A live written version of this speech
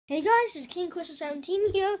Hey guys, it's King Crystal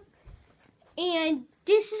 17 here, and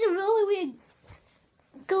this is a really weird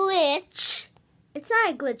glitch. It's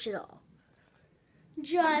not a glitch at all.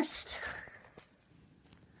 Just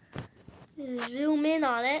zoom in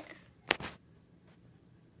on it.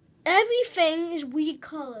 Everything is weird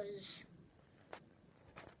colors.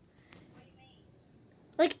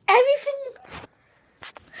 Like everything.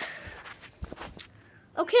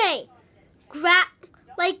 Okay,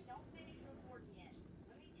 like.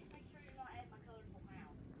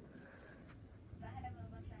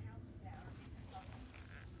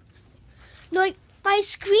 No, like, my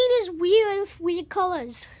screen is weird with weird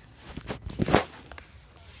colors.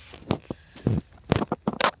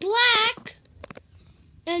 Black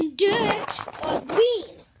and dirt are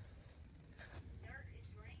green.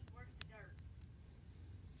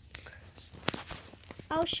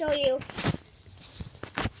 I'll show you.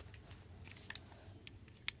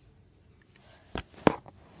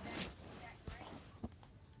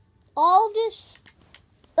 All of this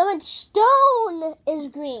stone is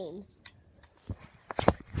green.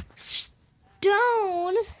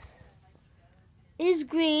 Stone is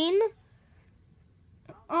green.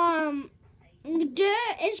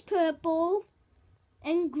 Dirt is purple,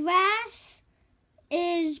 and grass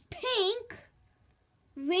is pink.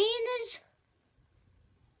 Rain is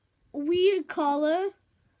weird color.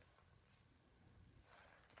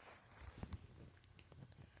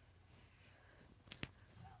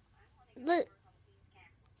 Look,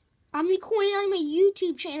 I'm recording on my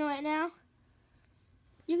YouTube channel right now.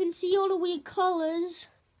 You can see all the weird colors.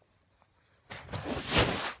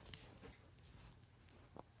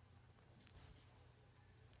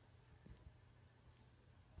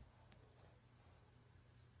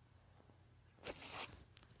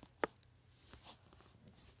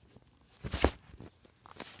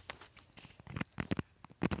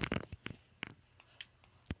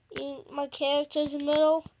 My character's in the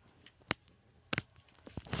middle.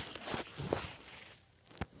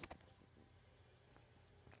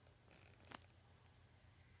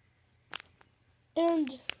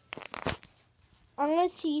 And I'm going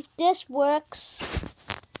to see if this works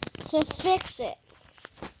to fix it.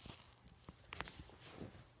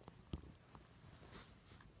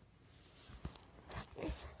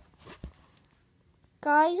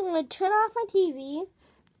 Guys, I'm going to turn off my TV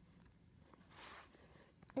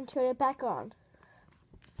and turn it back on.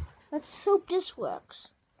 Let's hope this works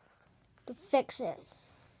to fix it.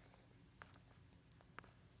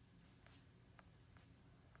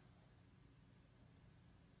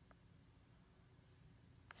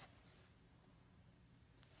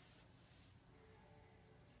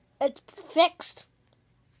 It's fixed.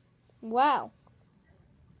 Wow.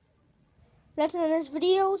 That's the end of this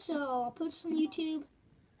video, so I'll put this on YouTube.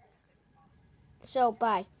 So,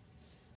 bye.